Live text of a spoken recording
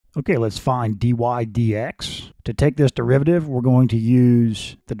Okay, let's find dy dx. To take this derivative, we're going to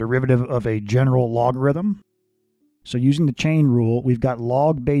use the derivative of a general logarithm. So using the chain rule, we've got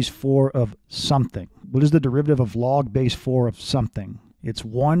log base 4 of something. What is the derivative of log base 4 of something? It's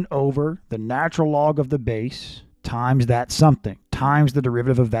 1 over the natural log of the base times that something, times the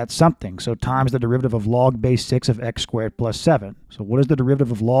derivative of that something. So times the derivative of log base 6 of x squared plus 7. So what is the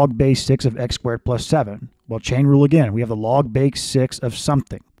derivative of log base 6 of x squared plus 7? Well, chain rule again. We have the log base 6 of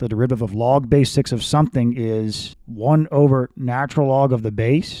something. The derivative of log base 6 of something is 1 over natural log of the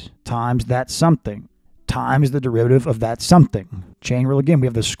base times that something, times the derivative of that something. Chain rule again, we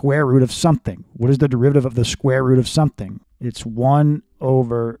have the square root of something. What is the derivative of the square root of something? It's 1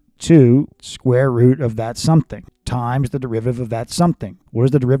 over 2 square root of that something times the derivative of that something. What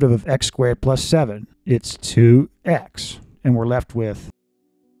is the derivative of x squared plus 7? It's 2x. And we're left with,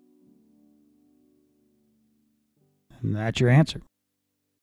 and that's your answer.